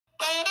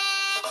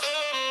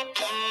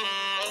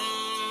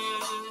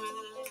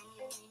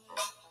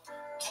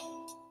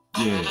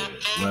Yeah,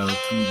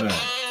 welcome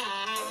back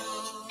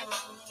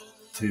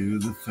to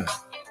the Fat.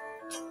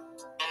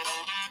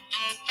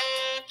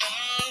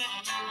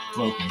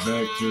 Welcome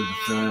back to the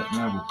Fat.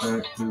 Now we're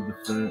back to the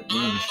Fat.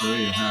 We're gonna show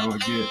you how I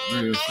get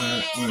real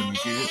fat when I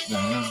get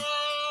down.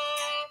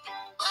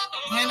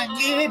 When I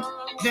get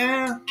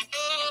down,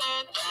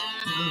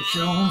 I'm gonna show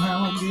them how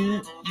I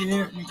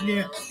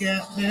get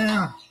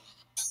down.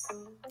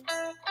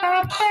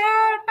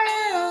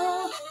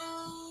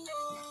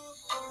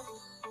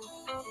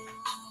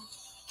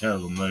 Tell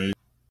them, ladies.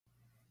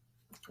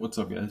 What's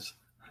up, guys?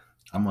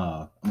 I'm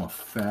a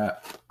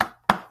fat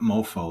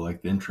mofo,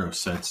 like the intro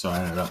said, so I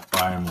ended up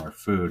buying more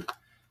food.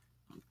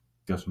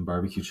 Got some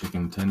barbecue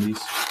chicken tendies.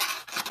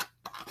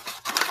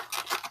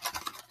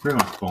 Pretty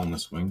much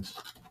boneless wings.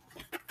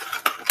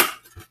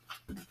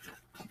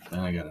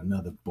 Then I got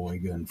another boy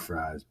gun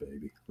fries,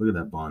 baby. Look at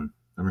that bun.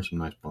 Them are some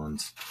nice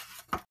buns.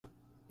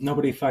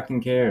 Nobody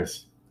fucking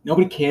cares.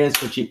 Nobody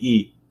cares what you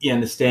eat. You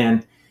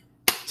understand?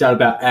 It's all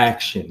about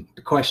action.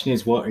 The question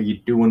is, what are you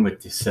doing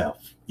with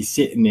yourself? You're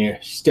sitting there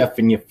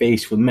stuffing your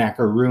face with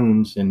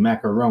macaroons and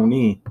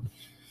macaroni.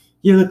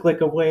 You look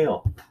like a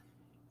whale.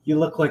 You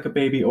look like a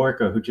baby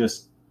orca who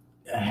just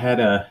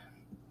had a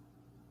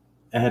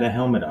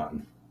helmet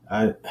on.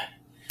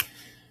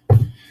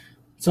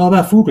 It's all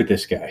about food with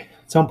this guy.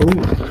 It's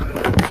unbelievable.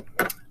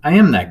 I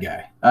am that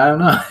guy. I don't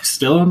know. It's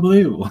still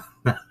unbelievable.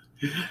 I'm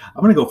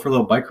going to go for a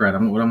little bike ride.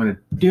 What I'm going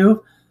to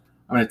do,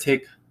 I'm going to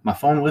take my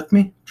phone with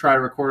me, try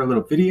to record a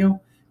little video,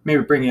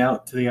 maybe bring you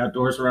out to the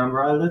outdoors around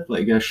where I live,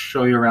 let you guys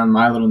show you around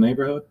my little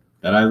neighborhood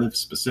that I live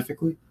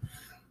specifically.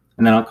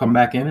 And then I'll come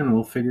back in and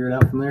we'll figure it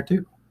out from there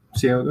too.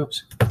 See how it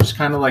goes. Just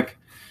kind of like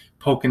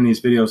poking these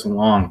videos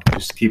along.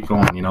 Just keep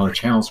going. You know, the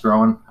channel's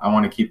growing. I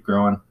want to keep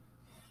growing.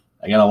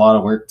 I got a lot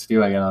of work to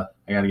do. I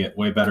gotta get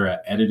way better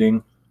at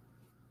editing.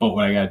 But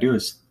what I gotta do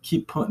is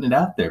keep putting it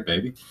out there,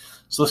 baby.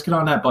 So let's get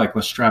on that bike.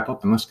 Let's strap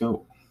up and let's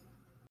go.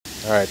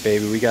 All right,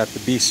 baby. We got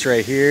the beast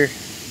right here.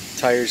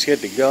 Tires good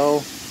to go.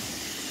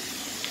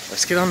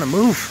 Let's get on the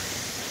move.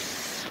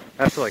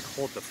 I have to like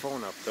hold the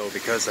phone up though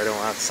because I don't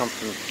have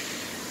something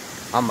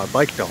on my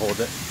bike to hold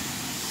it.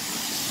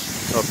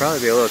 So it'll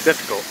probably be a little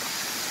difficult.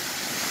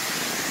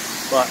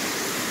 But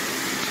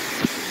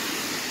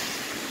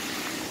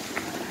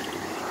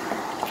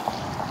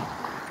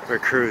we're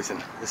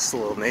cruising this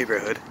little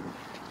neighborhood.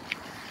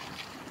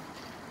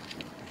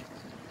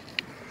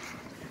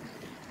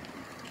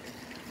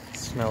 It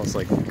smells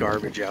like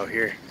garbage out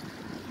here.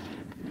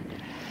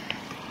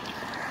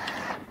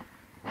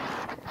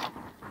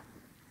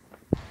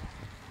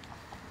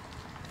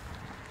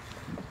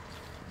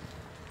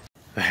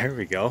 There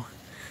we go.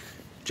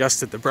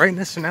 Adjusted the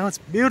brightness and now it's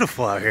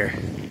beautiful out here.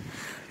 Look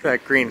at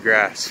that green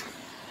grass.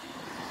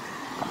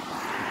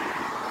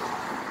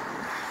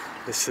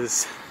 This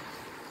is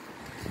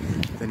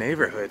the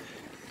neighborhood.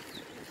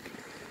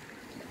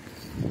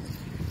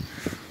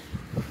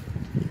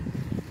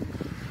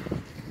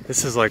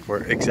 This is like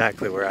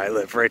exactly where I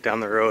live, right down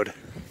the road.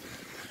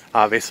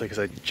 Obviously, because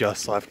I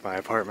just left my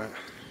apartment.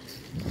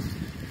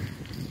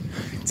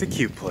 It's a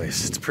cute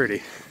place. It's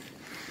pretty,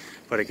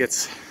 but it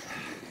gets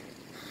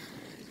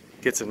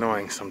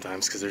annoying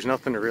sometimes because there's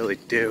nothing to really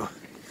do,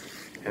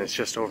 and it's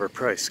just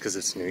overpriced because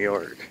it's New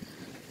York.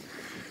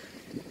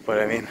 But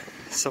I mean,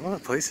 some of the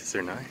places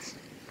are nice.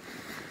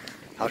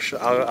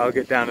 I'll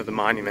get down to the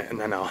monument and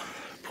then I'll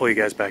pull you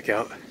guys back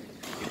out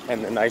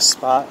and the nice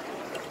spot.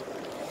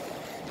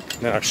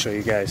 And then I'll show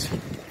you guys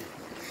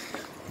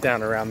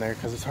down around there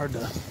because it's hard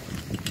to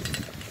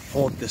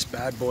hold this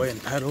bad boy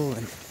and pedal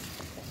and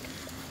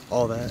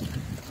all that.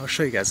 I'll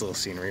show you guys a little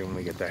scenery when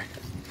we get there.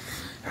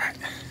 Alright,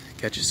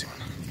 catch you soon.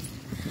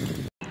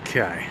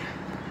 Okay,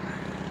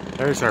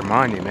 there's our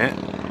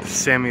monument,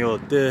 Samuel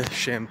de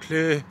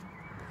Champlain,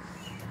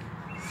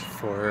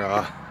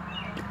 for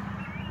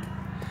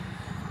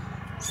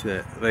it's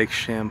the Lake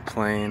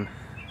Champlain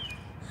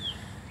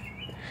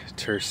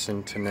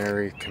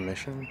Tercentenary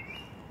Commission,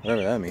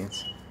 whatever that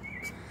means.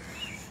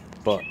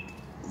 But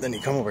then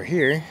you come over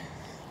here.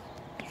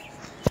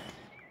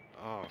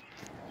 Oh,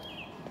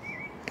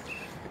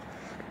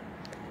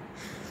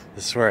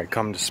 this is where I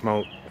come to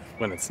smoke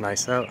when it's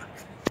nice out.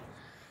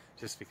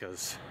 Just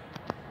because,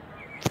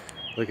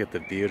 look at the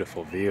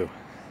beautiful view.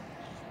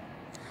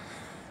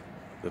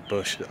 The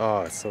bush,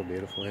 oh, it's so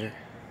beautiful here.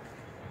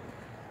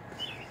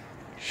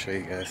 Show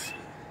you guys.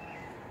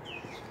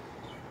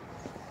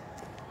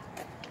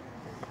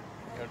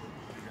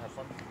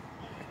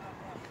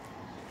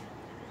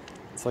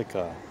 It's like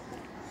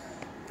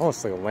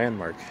almost like a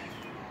landmark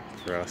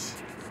for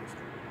us.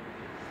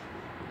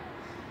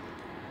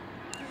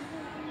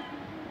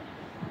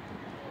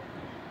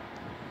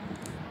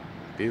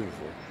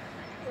 Beautiful.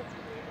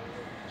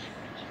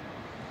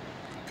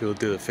 People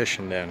do the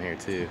fishing down here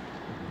too.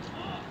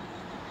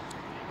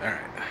 Alright.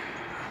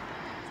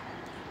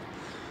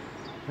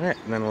 Alright,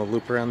 and then we'll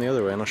loop around the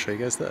other way and I'll show you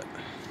guys that.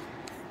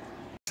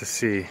 To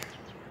see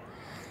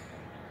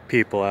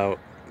people out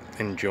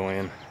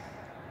enjoying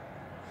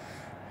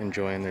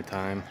their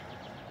time.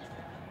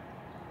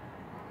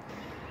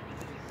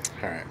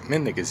 Alright, I'm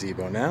in the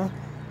gazebo now.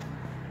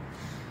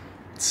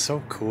 It's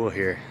so cool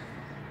here.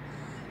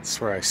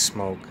 It's where I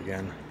smoke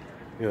again.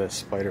 Look at that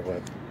spider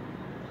web.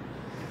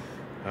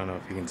 I don't know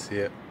if you can see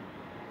it.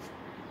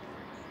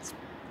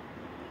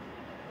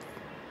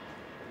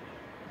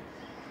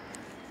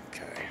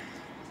 Okay.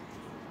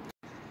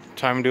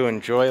 Time to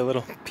enjoy a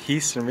little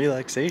peace and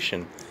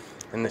relaxation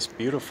in this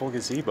beautiful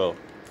gazebo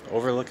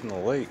overlooking the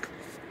lake.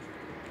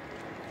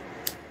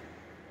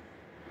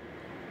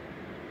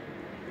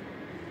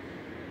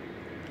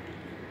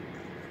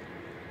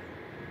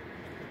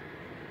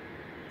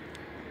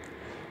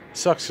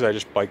 Sucks because I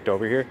just biked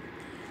over here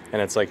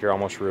and it's like you're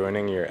almost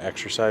ruining your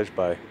exercise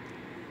by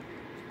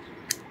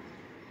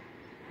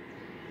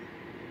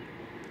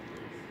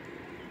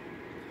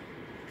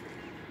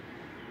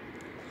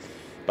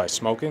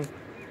smoking.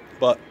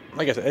 But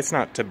like I said, it's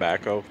not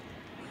tobacco,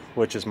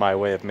 which is my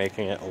way of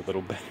making it a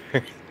little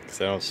better because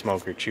I don't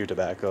smoke or chew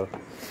tobacco,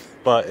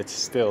 but it's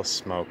still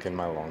smoke in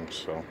my lungs,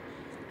 so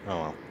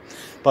oh well.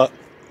 But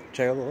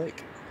check out the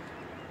lake.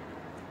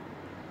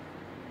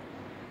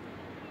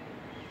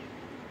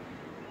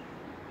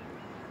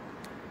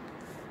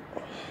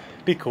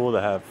 It'd be cool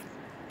to have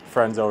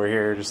friends over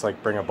here, just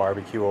like bring a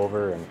barbecue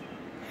over, and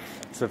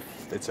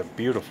it's a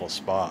beautiful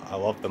spot. I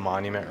love the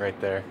monument right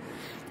there.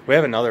 We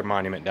have another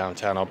monument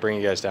downtown. I'll bring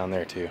you guys down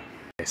there too.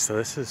 Okay, so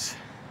this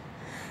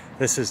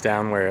is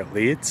down where it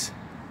leads.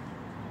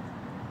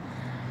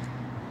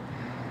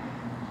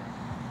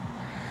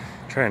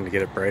 Trying to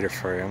get it brighter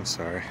for you, I'm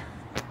sorry.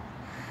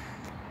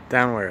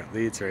 Down where it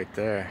leads right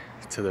there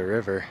to the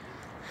river.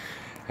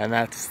 And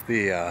that's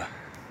the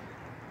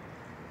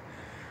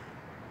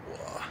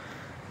whoa.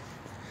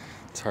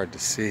 It's hard to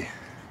see.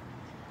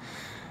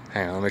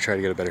 Hang on, let me try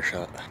to get a better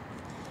shot.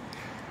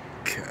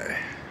 Okay.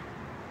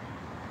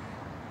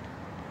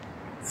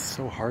 It's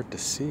so hard to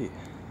see.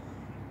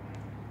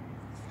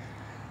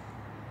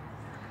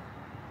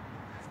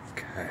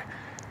 Okay.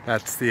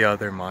 That's the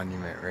other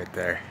monument right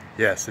there.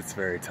 Yes, it's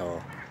very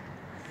tall.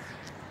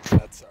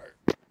 That's our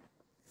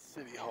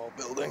City Hall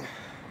building.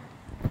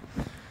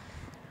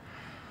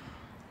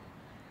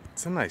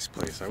 It's a nice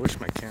place. I wish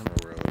my camera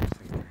were a little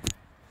cleaner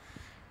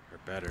or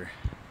better.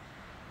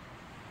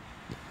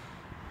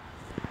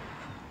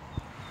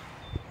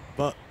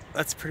 But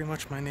that's pretty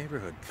much my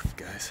neighborhood,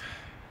 guys.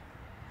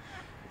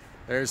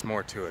 There's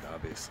more to it,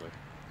 obviously.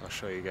 I'll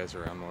show you guys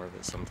around more of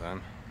it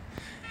sometime.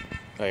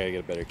 I gotta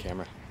get a better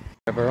camera.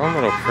 We have our own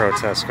little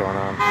protest going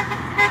on in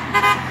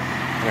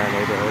our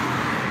neighborhood.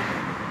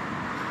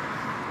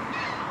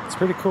 It's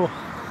pretty cool.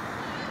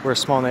 We're a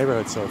small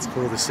neighborhood, so it's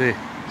cool to see.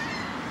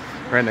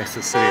 Right next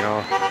to City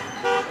Hall.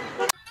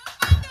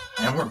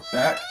 And we're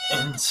back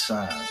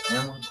inside,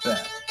 and we're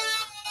back.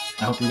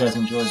 I hope you guys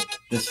enjoyed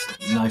this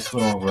nice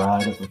little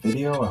ride of the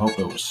video. I hope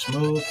it was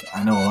smooth.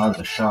 I know a lot of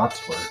the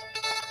shots were...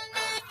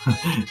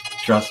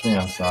 Trust me,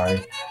 I'm sorry.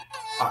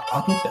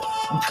 I'll get there.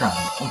 I'm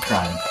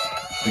trying.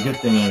 The good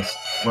thing is,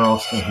 we're all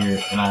still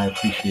here, and I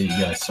appreciate you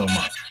guys so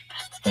much.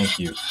 Thank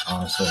you.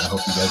 Honestly, I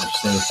hope you guys are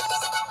safe.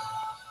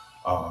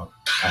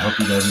 I hope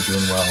you guys are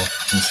doing well,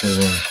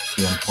 considering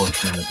the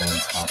unfortunate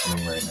events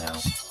happening right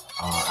now.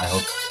 I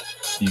hope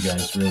you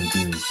guys really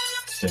do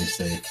stay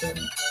safe and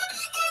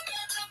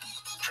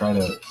try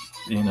to,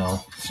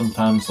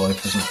 sometimes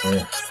life isn't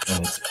fair,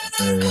 and it's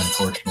very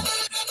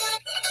unfortunate,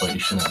 but you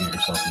shouldn't get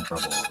yourself in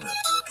trouble over it.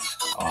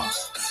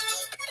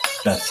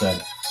 That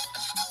said,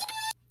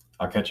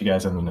 I'll catch you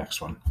guys on the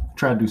next one.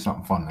 Try to do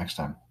something fun next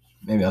time.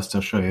 Maybe I'll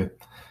still show you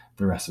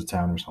the rest of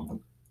town or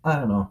something. I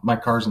don't know. My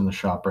car's in the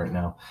shop right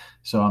now,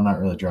 so I'm not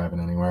really driving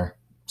anywhere.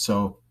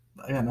 So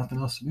I got nothing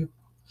else to do.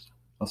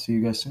 I'll see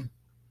you guys soon.